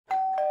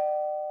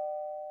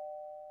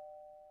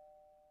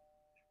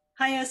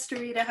Hi,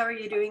 Esterita. How are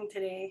you doing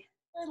today?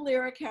 Good,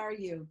 Lyric. How are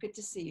you? Good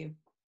to see you.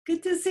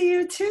 Good to see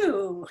you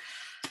too.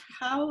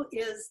 How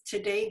is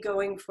today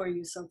going for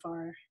you so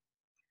far?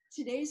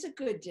 Today's a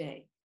good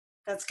day.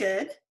 That's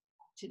good.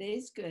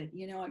 Today's good.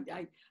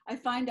 I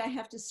find I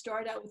have to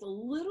start out with a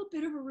little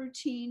bit of a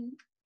routine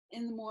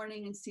in the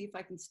morning and see if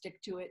I can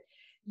stick to it.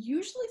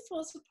 Usually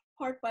falls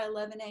apart by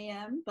 11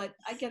 a.m., but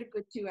I get a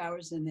good 2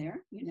 hours in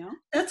there.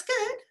 That's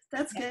good.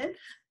 That's Yeah. good.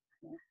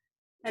 Yeah.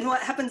 And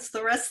what happens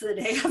the rest of the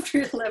day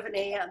after 11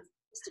 a.m.?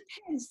 It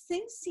depends.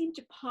 Things seem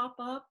to pop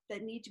up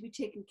that need to be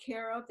taken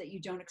care of that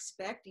you don't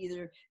expect,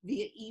 either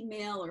via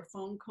email or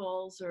phone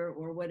calls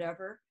or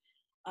whatever.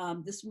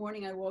 This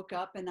morning I woke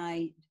up and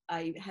I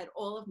had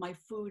all of my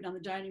food on the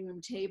dining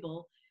room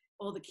table,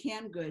 all the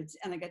canned goods,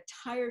 and I got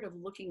tired of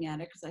looking at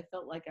it because I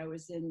felt like I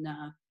was in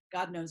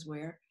God knows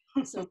where.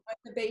 So I went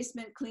in the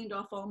basement, cleaned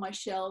off all my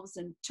shelves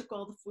and took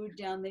all the food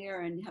down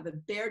there and have a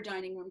bare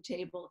dining room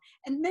table.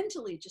 And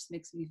mentally, it just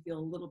makes me feel a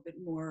little bit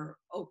more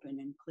open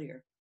and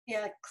clear.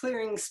 Yeah,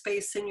 clearing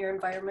space in your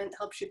environment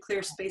helps you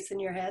clear space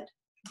in your head.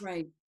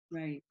 Right,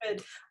 right.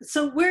 Good.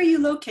 So where are you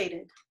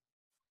located?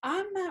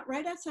 I'm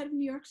right outside of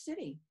New York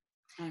City,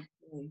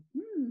 actually.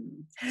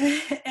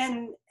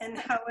 And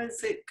how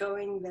is it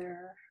going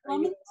there? Are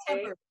I'm in you the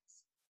okay? suburbs,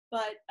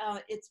 but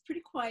it's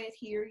pretty quiet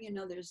here.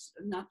 There's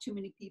not too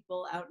many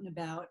people out and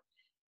about,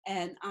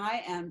 and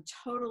I am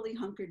totally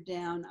hunkered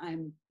down.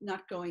 I'm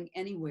not going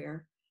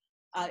anywhere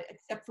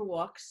except for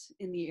walks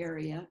in the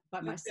area by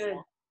Oh, good.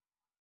 myself.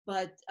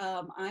 But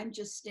I'm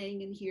just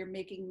staying in here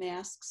making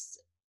masks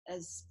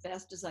as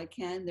fast as I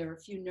can. There are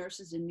a few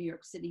nurses in New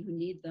York City who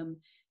need them,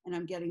 and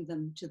I'm getting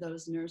them to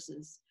those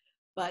nurses.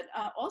 But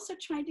also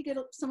trying to get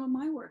some of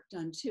my work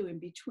done too in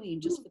between,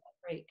 just for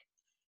the break.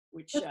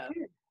 Which That's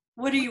good.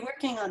 What are you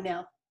working on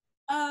now?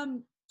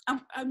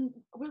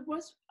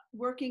 was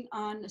working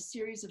on a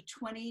series of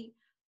 20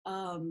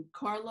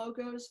 car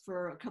logos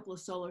for a couple of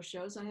solo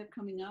shows I have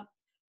coming up.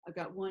 I've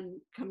got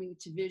one coming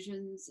to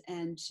Visions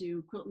and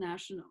to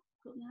National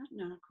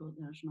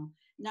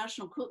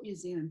Quilt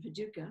Museum in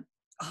Paducah.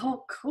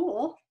 Oh,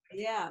 cool.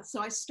 Yeah,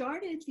 so I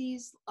started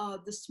these,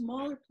 the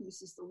smaller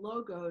pieces, the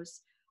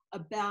logos,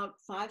 about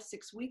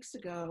 5-6 weeks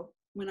ago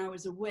when I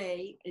was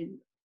away in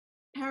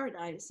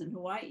Paradise in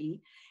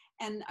Hawaii.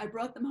 And I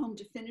brought them home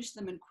to finish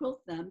them and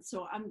quilt them.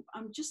 So I'm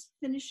just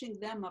finishing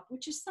them up,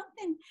 which is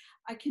something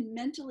I can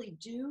mentally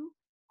do.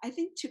 I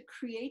think to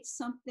create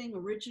something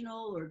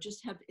original or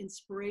just have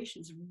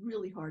inspiration is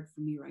really hard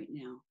for me right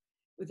now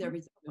with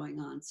everything going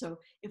on. So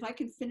if I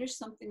can finish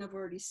something I've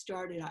already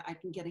started, I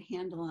can get a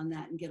handle on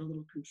that and get a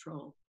little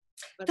control.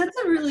 But That's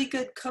a really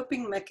good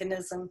coping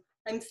mechanism.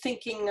 I'm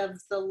thinking of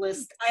the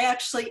list. I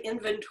actually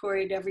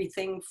inventoried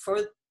everything for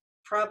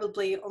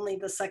probably only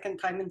the second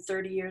time in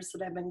 30 years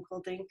that I've been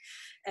quilting,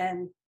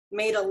 and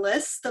made a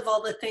list of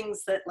all the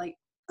things that, like,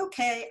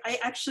 okay, I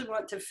actually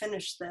want to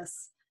finish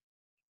this,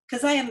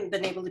 because I haven't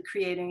been able to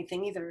create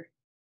anything either.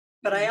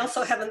 But I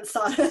also haven't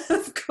thought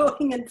of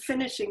going and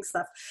finishing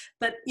stuff.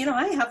 But,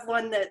 I have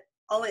one that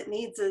all it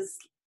needs is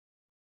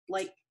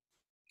like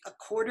a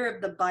quarter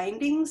of the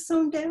binding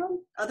sewn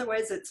down.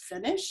 Otherwise it's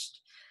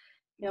finished,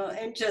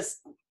 and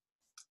just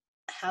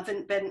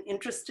haven't been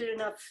interested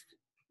enough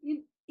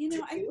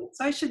so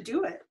I should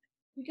do it.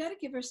 We got to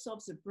give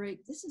ourselves a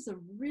break. This is a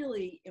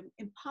really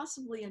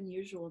impossibly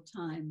unusual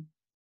time.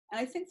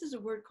 And I think there's a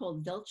word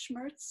called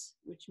Weltschmerz,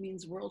 which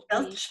means world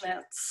pain.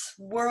 Weltschmerz,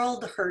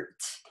 world hurt.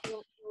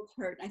 World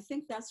hurt. I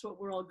think that's what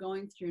we're all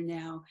going through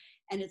now.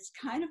 And it's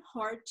kind of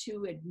hard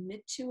to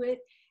admit to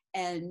it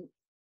and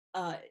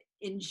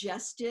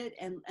ingest it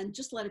and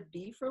just let it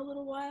be for a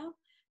little while,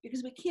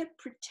 because we can't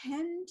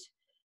pretend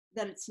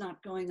that it's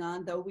not going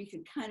on, though we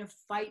can kind of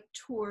fight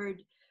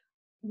toward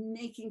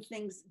making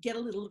things get a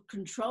little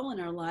control in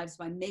our lives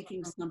by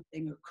making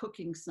something or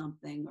cooking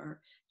something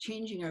or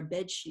changing our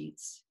bed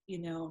sheets.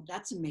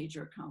 That's a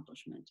major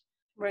accomplishment.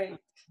 Right.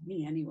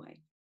 Me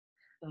anyway.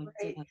 But,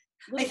 right.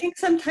 I think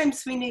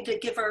sometimes we need to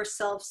give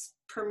ourselves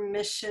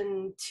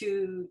permission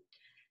to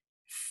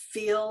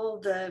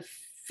feel the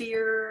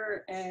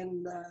fear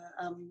and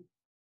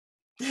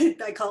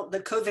I call it the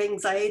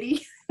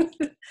cove-anxiety.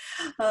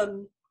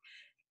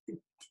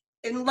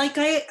 And like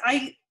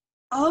I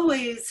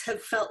always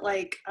have felt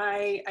like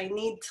I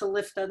need to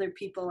lift other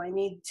people. I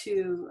need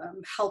to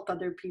help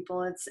other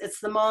people. It's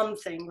the mom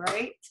thing,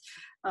 right?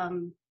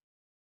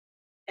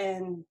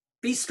 And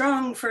be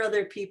strong for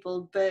other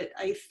people. But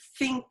I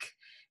think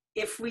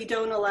if we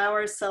don't allow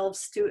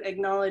ourselves to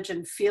acknowledge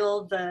and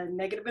feel the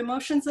negative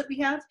emotions that we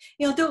have,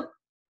 don't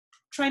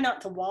try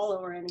not to wallow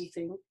or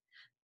anything,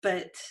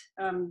 but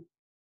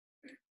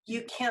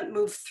you can't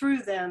move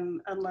through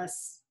them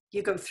unless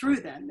you go through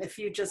them. If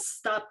you just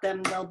stop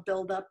them, they'll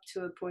build up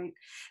to a point.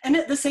 And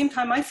at the same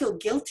time, I feel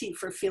guilty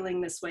for feeling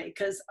this way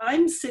because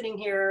I'm sitting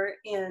here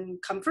in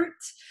comfort.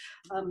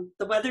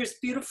 The weather's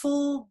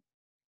beautiful.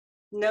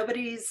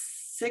 Nobody's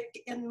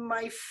sick in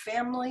my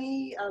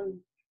family.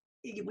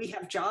 We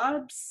have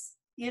jobs,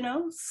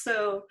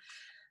 so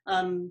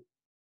I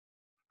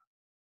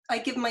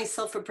give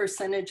myself a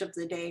percentage of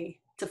the day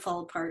to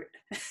fall apart.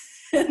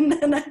 and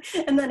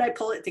then I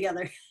pull it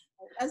together.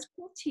 As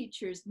school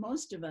teachers,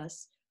 most of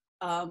us,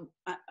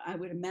 I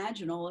would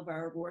imagine all of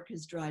our work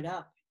has dried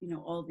up,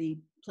 all the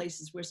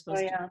places we're Oh supposed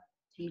to yeah.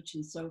 teach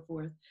and so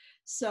forth.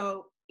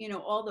 So,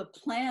 all the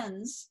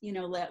plans,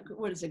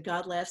 what is it?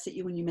 God laughs at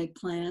you when you make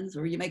plans,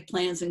 or you make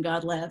plans and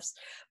God laughs.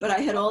 But I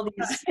had all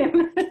these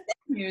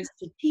venues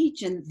to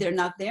teach and they're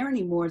not there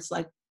anymore. It's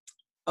like,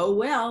 oh,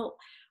 well,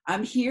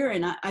 I'm here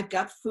and I've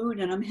got food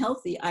and I'm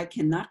healthy. I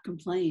cannot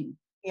complain.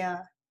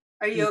 Yeah.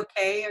 Are you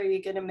okay? Are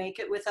you going to make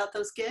it without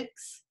those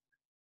gigs?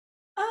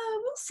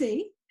 We'll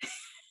see.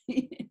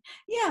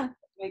 Yeah.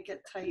 Make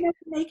it tight. We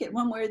make it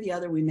one way or the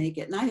other. We make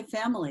it. And I have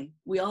family.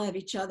 We all have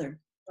each other.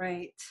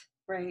 Right.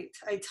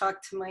 I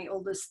talked to my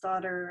oldest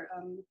daughter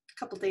a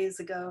couple days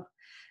ago,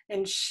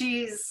 and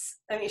she's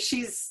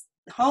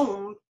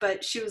home,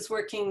 but she was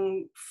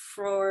working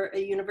for a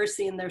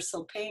university and they're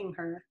still paying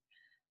her.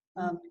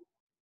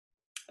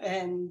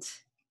 And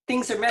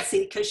things are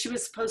messy because she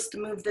was supposed to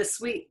move this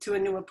week to a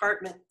new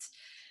apartment.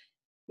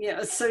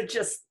 So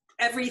just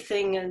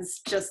everything is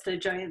just a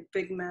giant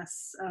big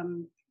mess.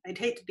 I'd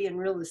hate to be in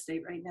real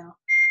estate right now.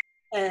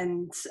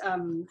 And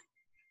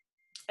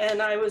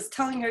I was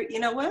telling her, you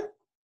know what?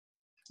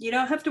 You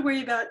don't have to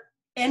worry about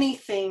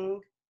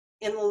anything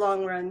in the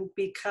long run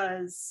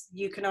because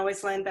you can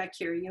always land back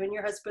here. You and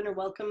your husband are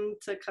welcome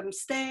to come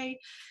stay.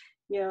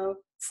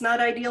 It's not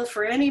ideal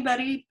for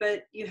anybody,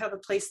 but you have a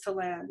place to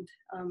land.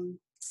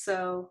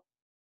 So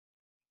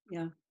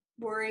yeah,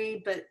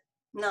 worry, but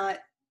not,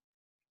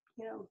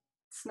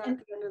 it's not the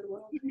end of the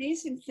world. The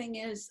amazing thing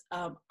is,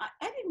 I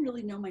didn't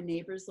really know my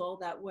neighbors all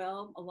that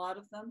well, a lot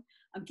of them.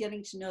 I'm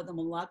getting to know them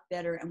a lot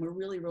better, and we're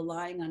really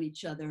relying on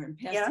each other and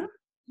passing,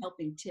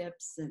 helping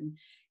tips and,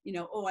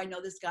 oh, I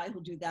know this guy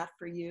who'll do that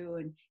for you.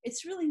 And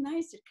it's really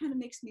nice. It kind of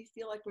makes me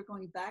feel like we're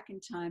going back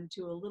in time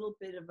to a little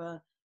bit of a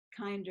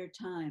kinder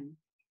time.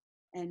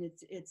 And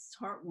it's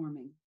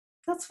heartwarming.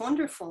 That's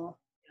wonderful.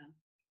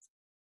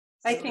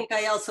 I think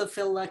I also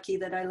feel lucky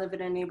that I live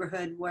in a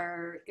neighborhood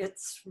where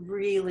it's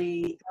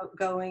really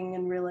outgoing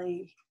and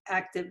really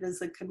active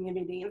as a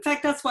community. In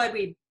fact, that's why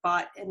we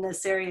bought in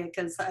this area,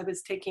 because I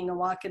was taking a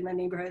walk in the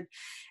neighborhood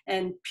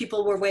and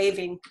people were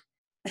waving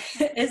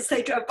as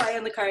they drove by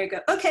in the car. I go,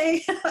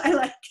 okay, I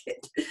like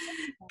it.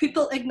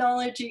 People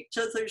acknowledge each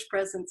other's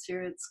presence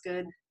here. It's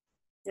good.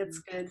 It's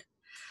good.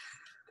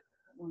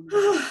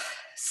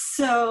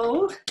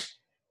 So,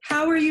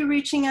 how are you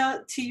reaching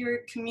out to your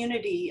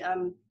community?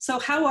 So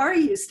how are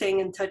you staying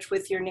in touch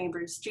with your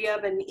neighbors? Do you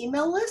have an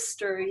email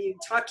list, or are you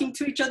talking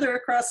to each other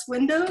across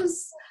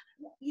windows?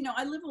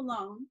 I live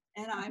alone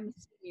and I'm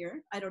a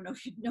senior. I don't know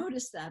if you'd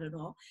noticed that at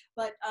all,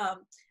 but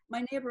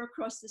my neighbor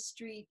across the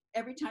street,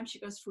 every time she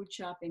goes food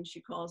shopping,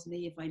 she calls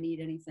me if I need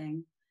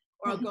anything,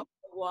 or I'll go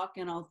for a walk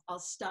and I'll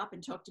stop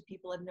and talk to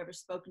people I've never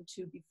spoken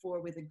to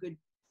before with a good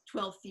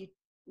 12 feet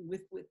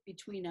with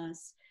between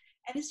us.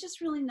 And it's just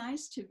really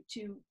nice to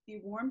be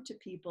warm to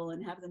people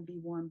and have them be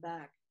warm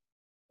back.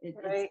 It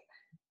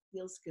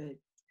feels good.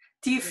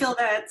 Do you feel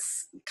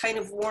that's kind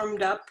of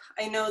warmed up?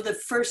 I know the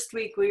first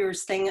week we were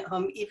staying at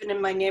home, even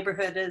in my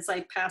neighborhood, as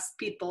I passed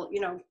people,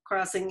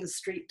 crossing the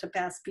street to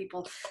pass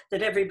people,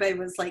 that everybody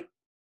was like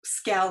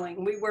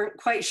scowling. We weren't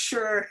quite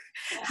sure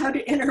how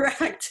to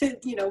interact,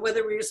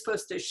 whether we were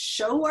supposed to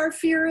show our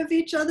fear of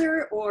each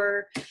other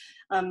or,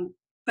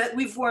 but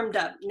we've warmed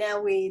up.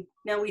 Now we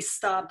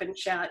stop and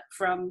chat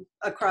from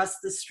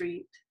across the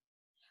street.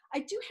 I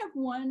do have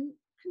one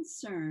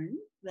concern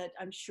that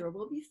I'm sure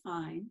will be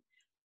fine.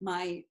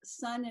 My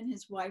son and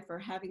his wife are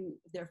having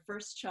their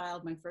first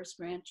child, my first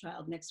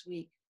grandchild, next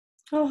week,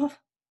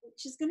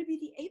 which is going to be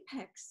the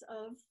apex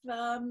of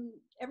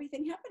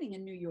everything happening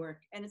in New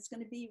York. And it's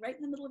going to be right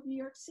in the middle of New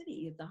York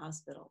City at the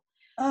hospital.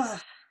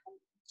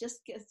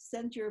 Just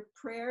send your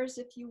prayers,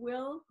 if you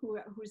will,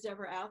 who's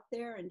ever out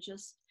there, and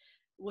just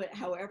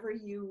however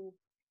you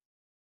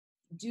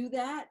do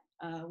that,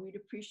 we'd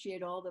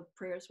appreciate all the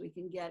prayers we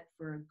can get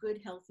for a good,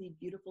 healthy,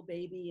 beautiful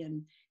baby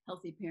and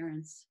healthy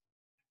parents.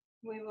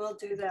 We will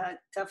do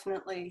that,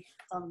 definitely.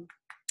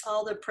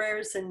 All the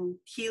prayers and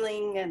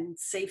healing and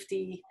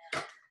safety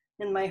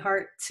in my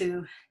heart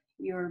to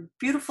your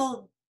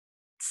beautiful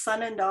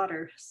son and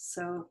daughter.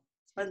 So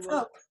let's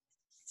hope.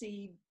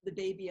 See the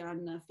baby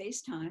on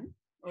FaceTime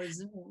or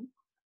Zoom.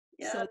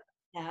 Yeah. So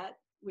that,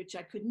 which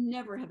I could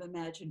never have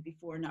imagined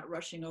before, not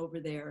rushing over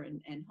there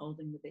and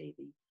holding the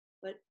baby.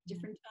 But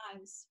different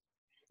times.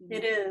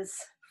 It is,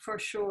 for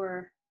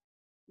sure.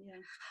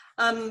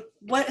 Yeah.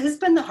 What has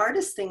been the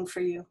hardest thing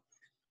for you?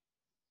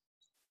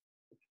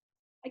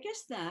 I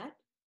guess that.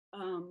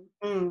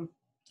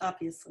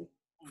 Obviously,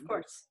 of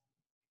course.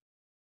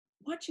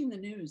 Watching the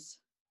news.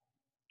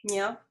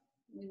 Yeah.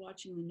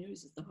 Watching the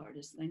news is the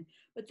hardest thing.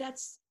 But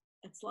that's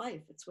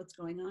life. It's what's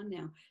going on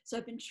now. So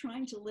I've been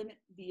trying to limit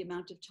the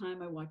amount of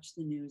time I watch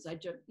the news. I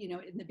just,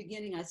 in the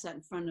beginning, I sat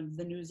in front of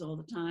the news all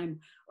the time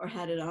or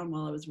had it on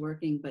while I was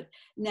working. But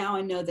now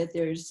I know that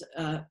there's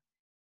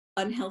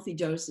unhealthy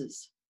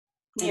doses.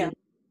 Yeah.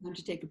 Time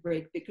to take a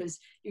break because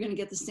you're going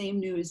to get the same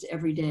news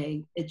every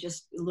day. It's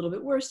just a little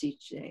bit worse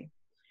each day.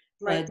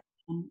 Right.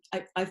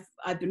 But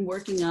I've been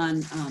working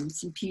on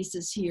some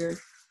pieces here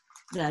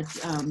that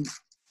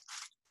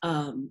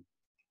hold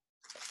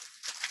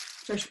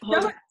Show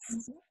on.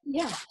 us.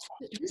 Yeah,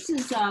 this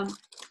is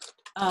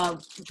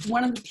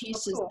one of the Oh,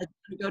 pieces cool. that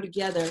go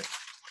together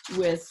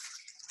with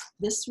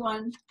this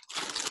one.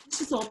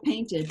 This is all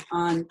painted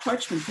on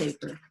parchment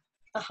paper.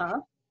 Uh-huh.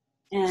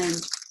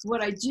 And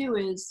what I do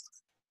is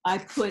I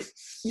put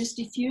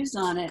Misty Fuse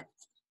on it.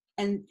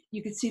 And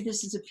you can see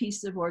this is a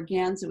piece of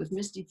organza with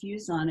Misty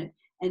Fuse on it.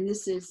 And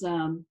this is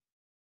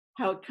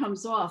how it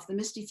comes off. The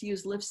Misty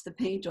Fuse lifts the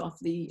paint off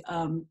the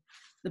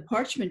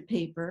parchment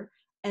paper.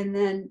 And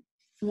then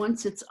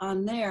once it's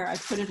on there, I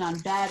put it on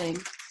batting.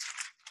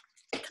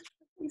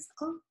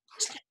 Oh,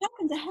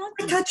 Happen to have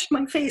I them. touched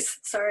my face.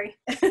 Sorry.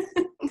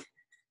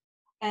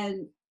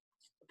 And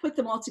put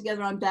them all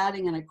together on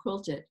batting, and I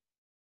quilt it.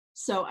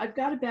 So I've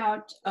got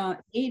about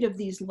 8 of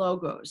these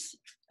logos.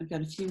 I've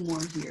got a few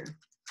more here.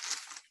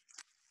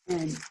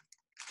 And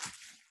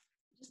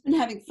just been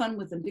having fun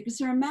with them because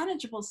they're a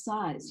manageable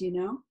size, you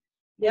know?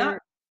 Yeah.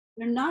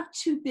 They're not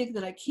too big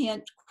that I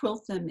can't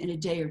quilt them in a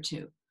day or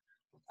two.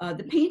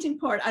 The painting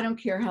part, I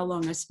don't care how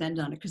long I spend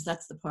on it because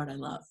that's the part I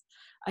love.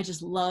 I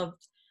just love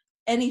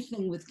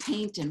anything with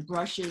paint and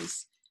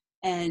brushes,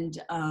 and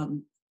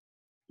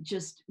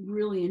just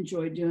really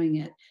enjoy doing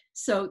it.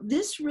 So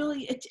this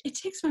really, it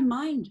takes my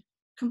mind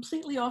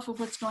completely off of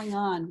what's going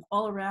on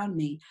all around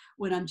me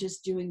when I'm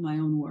just doing my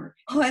own work.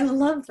 Oh, I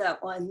love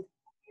that one.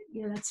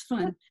 Yeah, that's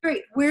fun. That's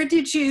great. Where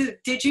did you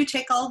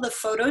take all the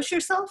photos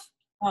yourself?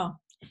 Oh,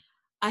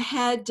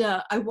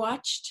 I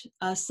watched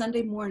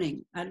Sunday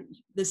morning,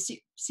 the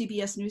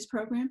CBS News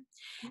program,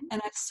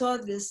 and I saw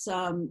this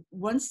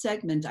one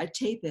segment. I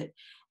tape it,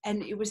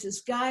 and it was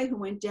this guy who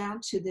went down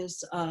to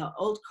this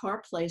old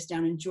car place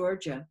down in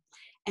Georgia,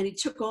 and he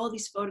took all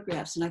these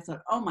photographs. And I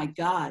thought, oh my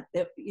God,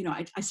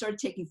 I started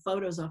taking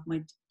photos off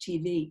my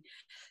TV.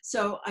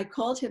 So I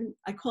called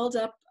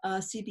up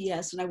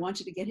CBS, and I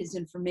wanted to get his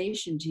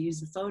information to use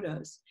the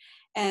photos,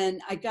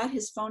 and I got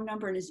his phone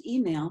number and his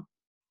email,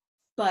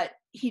 but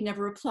he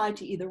never replied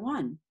to either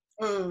one.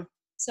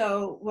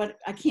 So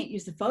I can't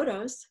use the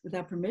photos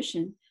without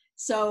permission.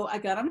 So I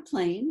got on a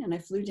plane and I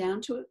flew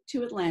down to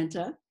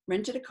Atlanta,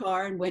 rented a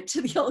car, and went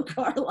to the old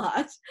car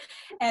lot.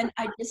 And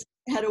I just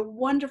had a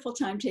wonderful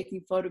time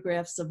taking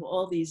photographs of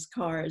all these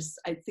cars.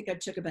 I think I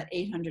took about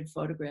 800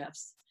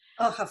 photographs.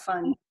 Oh, how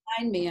fun.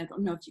 Behind me, I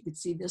don't know if you could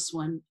see this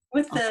one.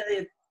 With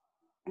the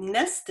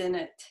nest in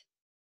it.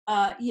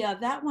 Yeah,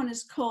 that one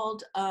is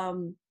called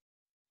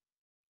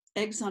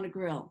Eggs on a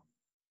Grill.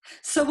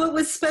 So what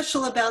was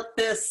special about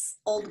this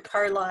old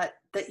car lot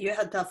that you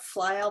had to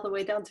fly all the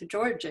way down to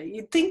Georgia?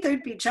 You'd think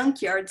there'd be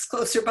junkyards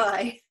closer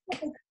by.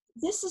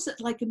 This is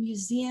like a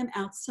museum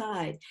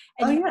outside.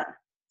 And yeah.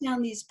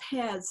 Down these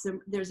paths,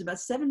 there's about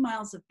 7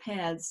 miles of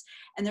paths,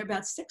 and there are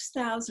about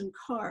 6,000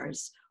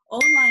 cars all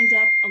lined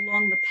up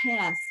along the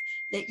path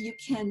that you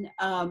can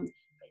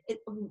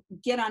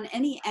get on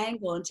any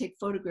angle and take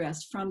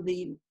photographs from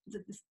the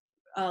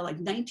like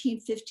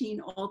 1915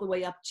 all the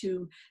way up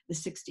to the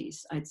 60s,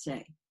 I'd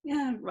say.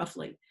 Yeah,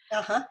 roughly.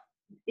 Uh-huh.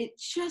 It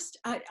just,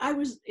 I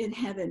was in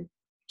heaven,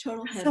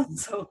 total That heaven.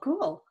 sounds so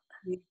cool.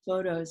 These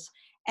photos.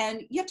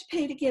 And you have to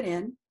pay to get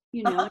in,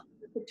 you know,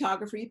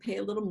 photographer, you pay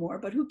a little more,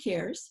 but who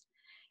cares?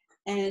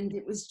 And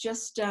it was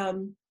just,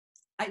 in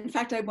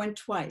fact, I went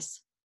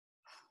twice.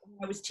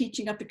 I was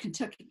teaching up at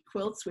Kentucky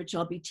Quilts, which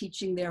I'll be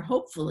teaching there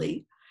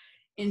hopefully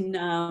in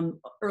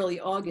early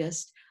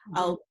August.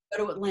 I'll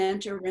go to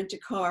Atlanta, rent a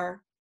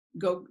car,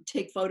 go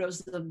take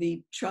photos of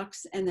the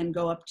trucks, and then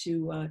go up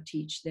to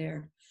teach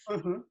there.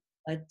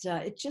 But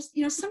it just,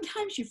 you know,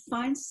 sometimes you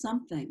find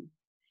something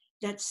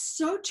that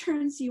so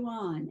turns you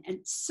on and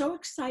so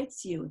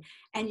excites you,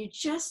 and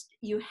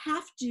you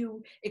have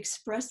to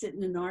express it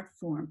in an art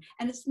form.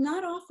 And it's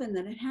not often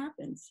that it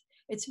happens.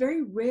 It's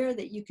very rare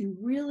that you can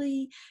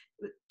really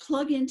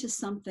plug into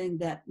something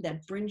that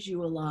brings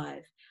you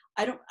alive.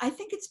 I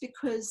think it's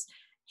because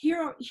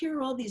here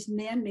are all these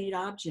man-made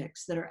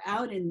objects that are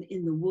out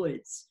in the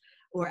woods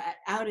or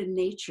out in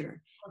nature,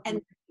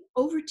 and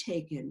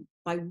overtaken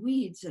by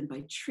weeds and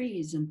by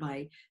trees and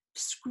by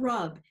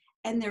scrub,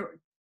 and they're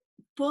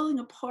falling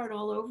apart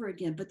all over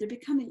again, but they're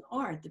becoming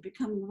art. They're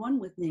becoming one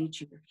with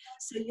nature.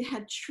 So you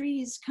have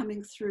trees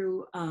coming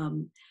through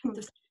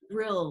the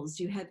grills.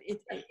 You have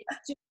it's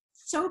just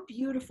so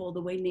beautiful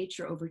the way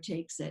nature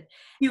overtakes it.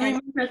 You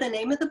remember the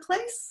name of the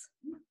place?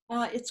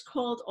 It's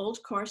called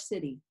Old Car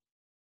City.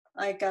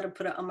 I got to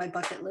put it on my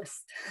bucket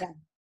list.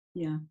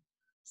 Yeah.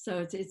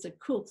 So it's a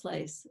cool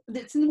place.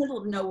 It's in the middle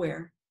of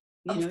nowhere.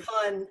 You know?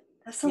 Fun.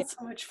 That sounds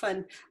so much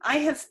fun. I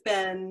have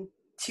been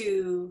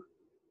to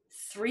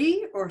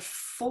 3 or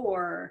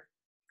 4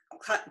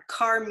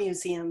 car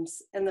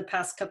museums in the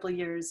past couple of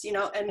years, you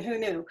know, and who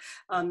knew?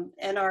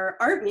 And our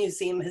art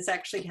museum has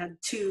actually had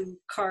 2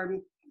 car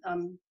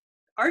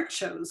art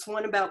shows,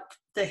 one about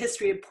the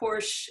history of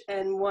Porsche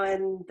and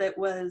one that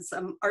was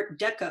Art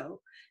Deco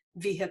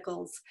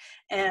vehicles.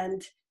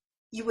 And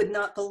you would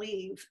not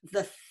believe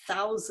the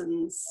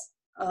thousands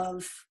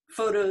of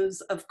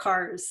photos of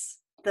cars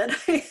that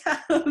I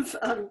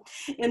have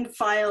in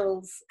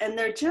files, and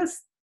they're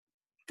just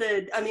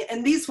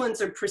and these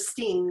ones are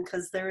pristine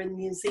because they're in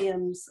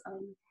museums,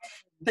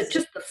 but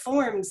just the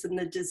forms and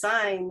the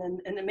design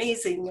and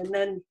amazing. And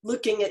then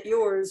looking at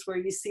yours where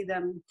you see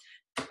them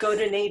go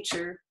to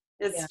nature,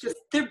 it's just,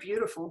 they're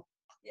beautiful.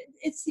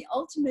 It's the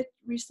ultimate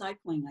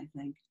recycling, I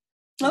think.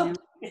 Oh,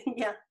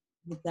 yeah.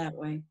 That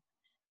way.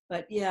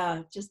 But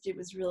yeah, just it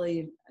was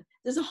really,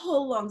 there's a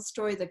whole long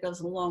story that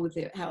goes along with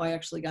it, how I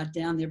actually got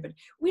down there, but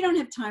we don't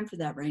have time for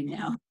that right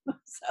now.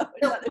 So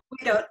no,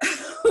 we don't.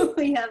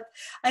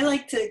 I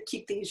like to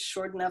keep these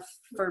short enough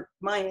for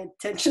my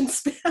attention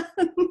span,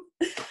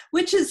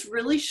 which is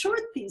really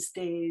short these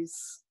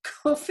days.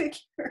 Go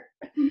figure.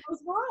 Who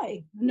knows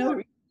why? No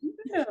reason. Who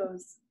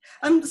knows?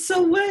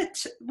 So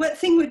what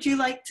thing would you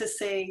like to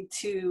say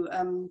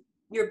to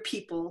your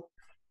people,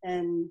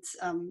 and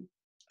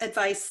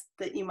advice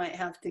that you might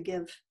have to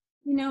give?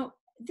 You know,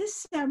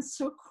 this sounds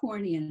so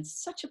corny and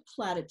it's such a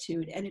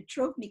platitude, and it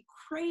drove me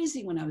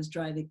crazy when I was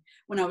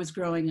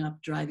growing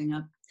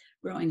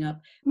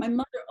up. My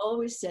mother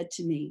always said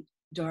to me,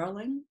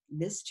 darling,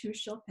 this too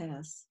shall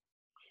pass.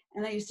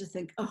 And I used to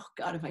think, oh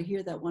God, if I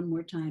hear that one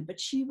more time, but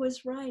she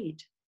was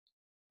right.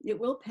 It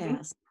will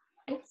pass,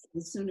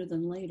 hopefully sooner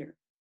than later.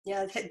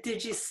 Yeah,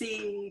 did you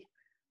see,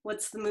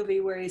 what's the movie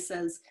where he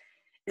says,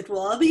 it will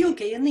all be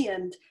okay in the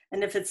end,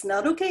 and if it's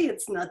not okay,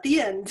 it's not the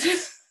end.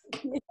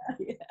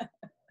 Yeah.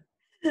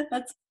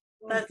 That's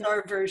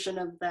our version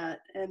of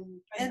that,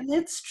 and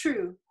it's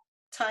true.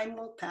 Time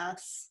will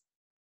pass.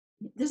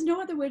 There's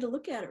no other way to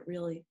look at it,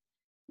 really.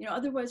 You know,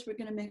 otherwise we're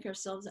going to make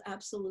ourselves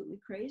absolutely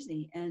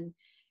crazy, and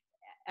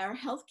our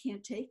health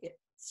can't take it.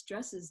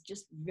 Stress is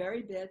just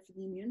very bad for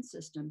the immune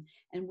system,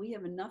 and we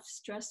have enough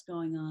stress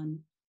going on,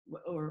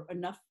 or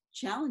enough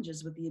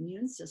challenges with the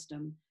immune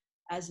system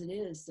as it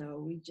is. So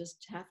we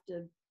just have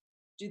to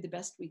do the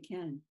best we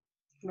can.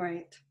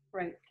 Right,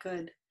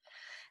 good.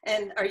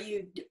 And are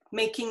you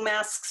making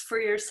masks for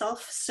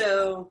yourself?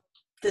 So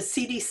the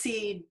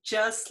CDC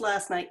just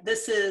last night,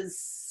 this is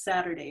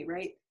Saturday,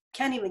 right?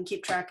 Can't even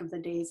keep track of the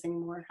days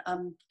anymore,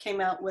 came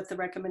out with the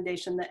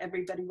recommendation that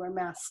everybody wear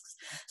masks.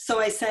 So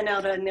I sent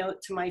out a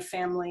note to my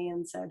family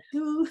and said,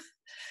 who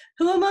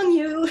among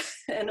you?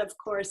 And of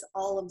course,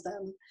 all of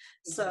them.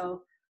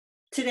 So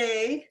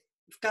today,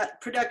 we've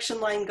got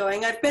production line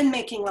going. I've been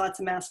making lots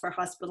of masks for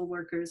hospital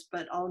workers,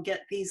 but I'll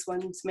get these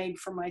ones made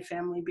for my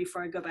family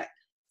before I go back.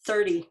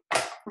 30.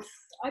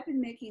 I've been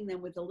making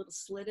them with a little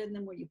slit in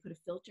them where you put a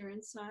filter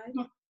inside.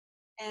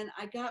 And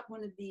I got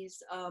one of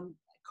these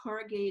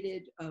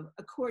corrugated,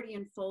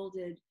 accordion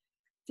folded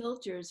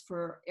filters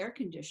for air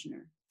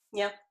conditioner.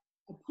 Yep.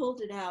 I pulled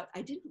it out.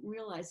 I didn't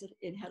realize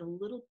it had a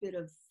little bit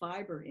of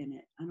fiber in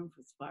it. I don't know if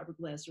it's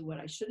fiberglass or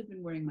what. I should have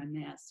been wearing my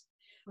mask.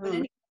 But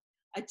anyway,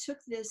 I took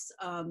this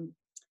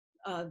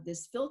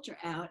this filter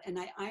out and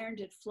I ironed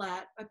it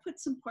flat. I put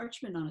some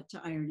parchment on it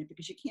to iron it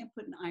because you can't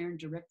put an iron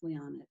directly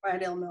on it.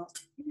 Right, it'll melt.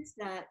 I use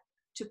that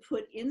to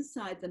put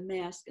inside the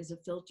mask as a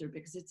filter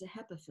because it's a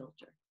HEPA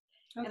filter.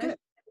 Okay. And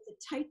with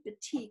a tight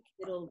batik,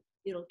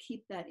 it'll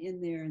keep that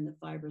in there and the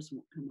fibers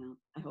won't come out,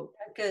 I hope.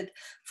 Good.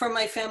 For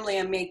my family,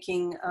 I'm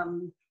making,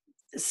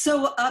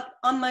 so up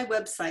on my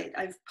website,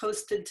 I've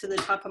posted to the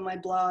top of my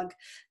blog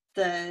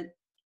the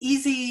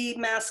easy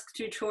mask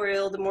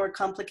tutorial, the more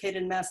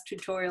complicated mask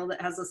tutorial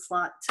that has a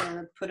slot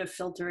to put a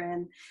filter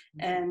in,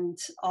 and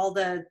all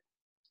the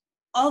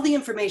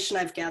information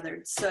I've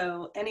gathered.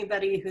 So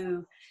anybody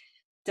who,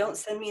 don't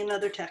send me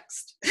another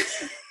text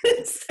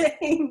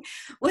saying,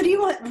 what do you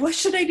want? What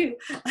should I do?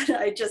 And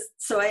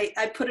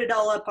I put it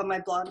all up on my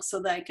blog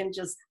so that I can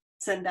just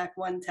send back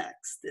one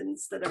text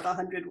instead of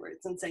 100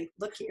 words and say,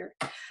 look here.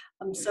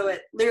 So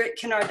at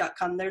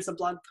lyrickinard.com, there's a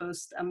blog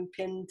post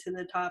pinned to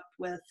the top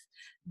with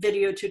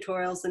video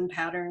tutorials and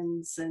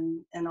patterns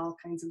and all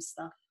kinds of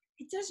stuff.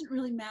 It doesn't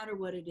really matter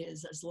what it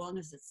is as long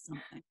as it's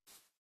something.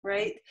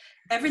 Right?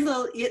 Every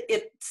little,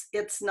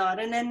 it's not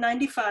an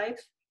N95.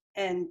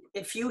 And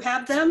if you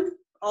have them,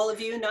 all of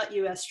you, not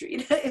you,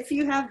 Esterita, if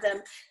you have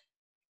them,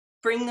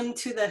 bring them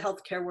to the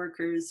healthcare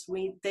workers.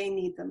 They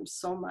need them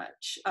so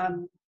much.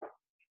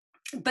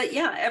 But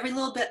yeah, every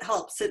little bit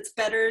helps. It's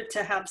better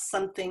to have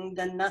something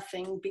than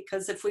nothing,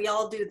 because if we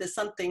all do the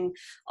something,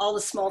 all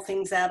the small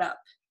things add up.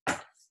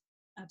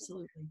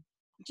 Absolutely.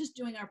 Just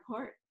doing our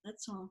part,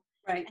 that's all.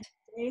 Right. And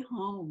stay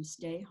home,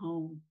 stay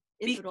home.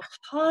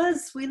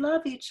 Because we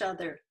love each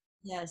other.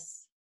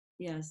 Yes,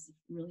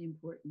 really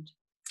important.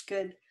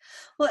 Good.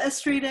 Well,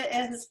 Esterita, it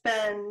has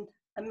been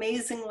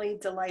amazingly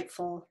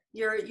delightful.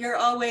 You're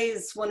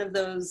always one of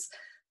those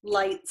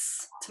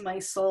lights to my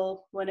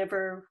soul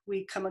whenever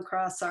we come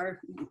across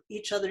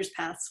each other's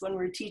paths when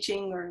we're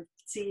teaching or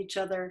see each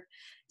other.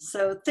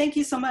 So thank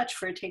you so much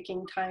for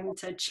taking time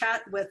to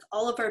chat with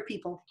all of our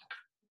people.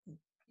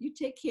 You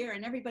take care,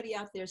 and everybody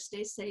out there,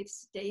 stay safe,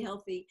 stay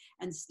healthy,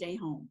 and stay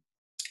home.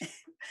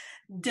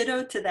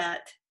 Ditto to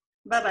that.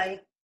 Bye-bye.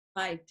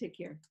 Bye. Take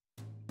care.